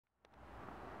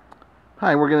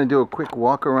Hi, we're going to do a quick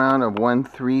walk around of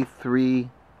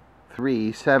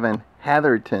 13337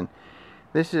 Hatherton.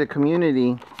 This is a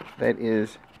community that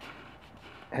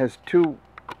has two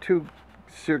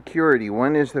security.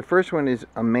 The first one is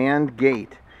a manned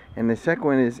gate, and the second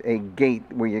one is a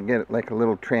gate where you get like a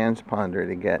little transponder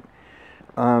to get.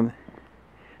 I'm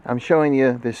showing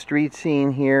you the street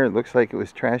scene here. It looks like it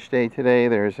was trash day today.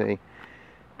 There's a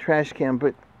trash can,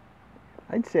 but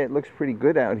I'd say it looks pretty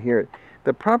good out here.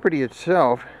 The property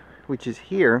itself, which is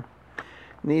here,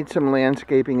 needs some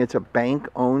landscaping. It's a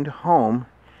bank-owned home,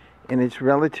 and it's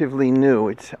relatively new.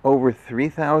 It's over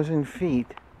 3,000 feet,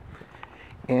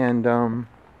 and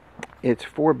it's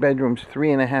 4 bedrooms,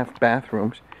 3.5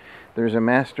 bathrooms. There's a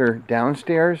master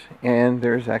downstairs, and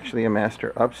there's actually a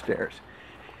master upstairs.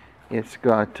 It's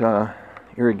got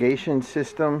irrigation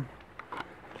system,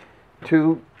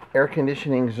 2 air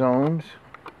conditioning zones,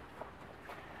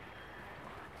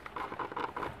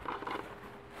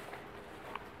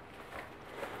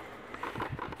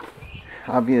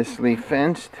 obviously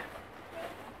fenced.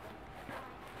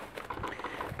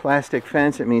 Plastic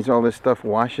fence, it means all this stuff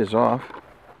washes off.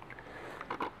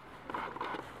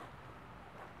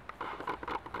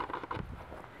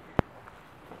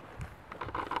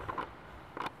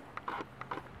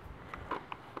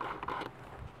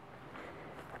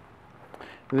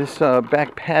 This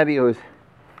back patio is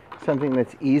something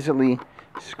that's easily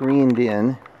screened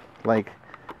in, like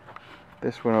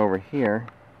this one over here,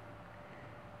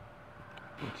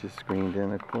 which is screened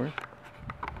in, of course.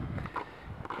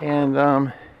 And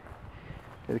the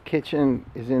kitchen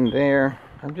is in there.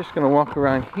 I'm just going to walk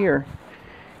around here,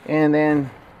 and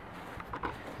then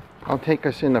I'll take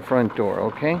us in the front door,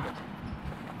 okay?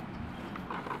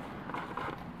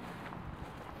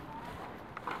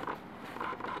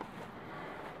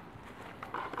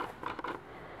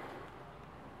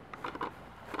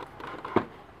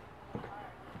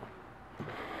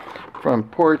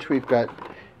 Front porch, we've got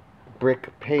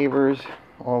brick pavers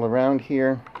all around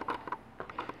here.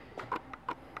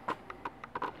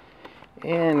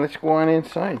 And let's go on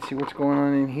inside, see what's going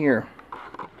on in here.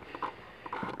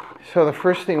 So the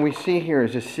first thing we see here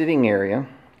is a sitting area,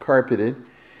 carpeted,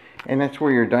 and that's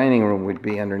where your dining room would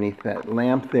be, underneath that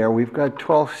lamp there. We've got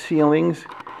 12 ceilings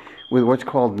with what's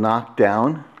called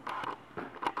knockdown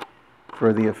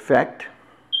for the effect.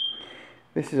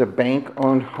 This is a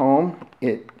bank-owned home.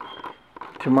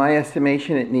 To my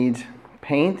estimation, it needs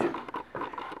paint,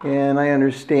 and I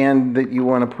understand that you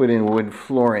want to put in wood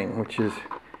flooring, which is,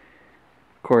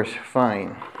 of course,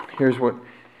 fine. Here's what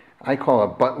I call a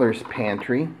butler's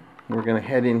pantry. We're going to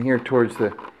head in here towards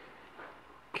the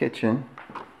kitchen.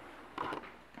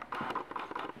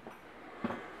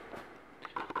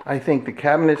 I think the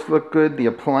cabinets look good. The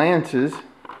appliances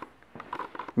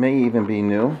may even be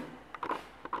new.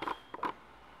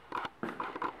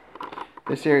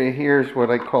 This area here is what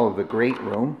I call the great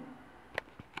room.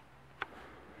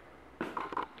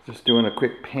 Just doing a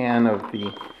quick pan of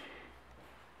the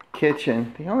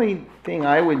kitchen. The only thing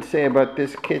I would say about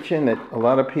this kitchen that a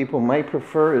lot of people might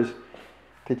prefer is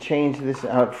to change this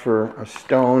out for a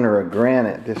stone or a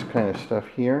granite, this kind of stuff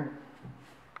here.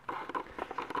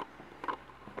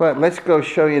 But let's go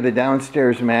show you the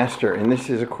downstairs master. And this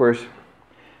is, of course,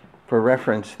 for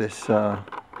reference, this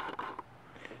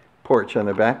porch on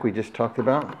the back we just talked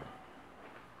about.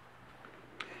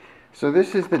 So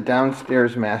this is the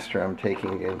downstairs master I'm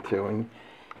taking into, and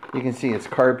you can see it's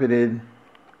carpeted.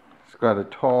 It's got a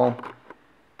tall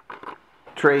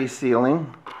tray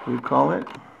ceiling, we call it.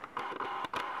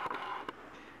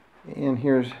 And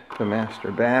here's the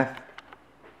master bath.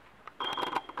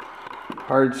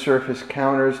 Hard surface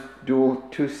counters,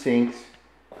 2 sinks.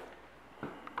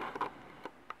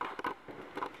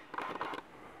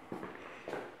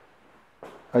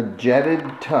 A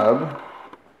jetted tub,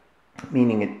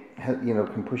 meaning it has,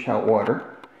 can push out water.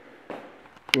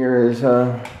 Here is,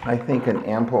 I think, an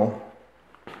ample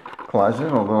closet,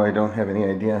 although I don't have any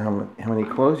idea how many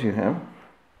clothes you have.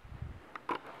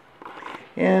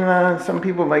 And some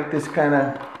people like this kind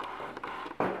of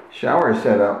shower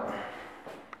setup.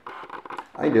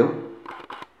 I do.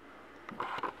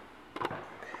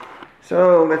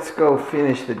 So let's go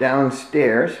finish the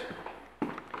downstairs.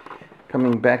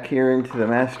 Coming back here into the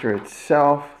master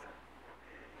itself.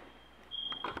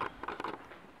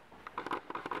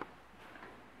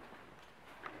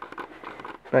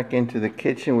 Back into the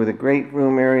kitchen with a great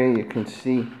room area. You can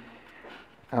see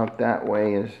out that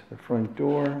way is the front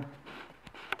door.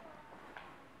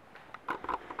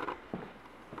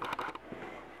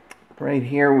 Right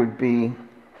here would be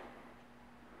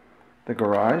the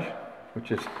garage,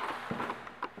 which is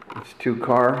it's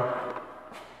 2-car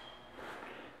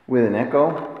with an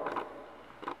echo.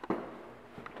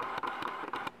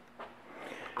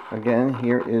 Again,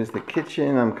 here is the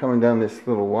kitchen. I'm coming down this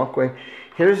little walkway.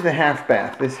 Here's the half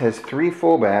bath. This has 3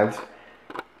 full baths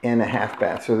and a half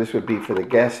bath. So this would be for the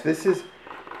guests. This is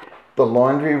the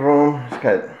laundry room. It's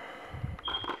got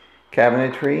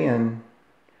cabinetry and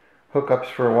hookups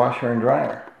for a washer and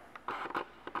dryer.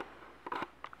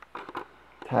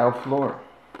 Tile floor.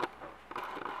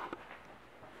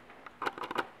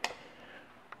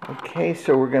 Okay,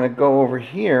 so we're going to go over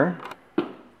here,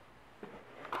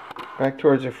 back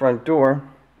towards the front door,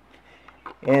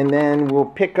 and then we'll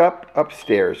pick up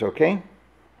upstairs, okay?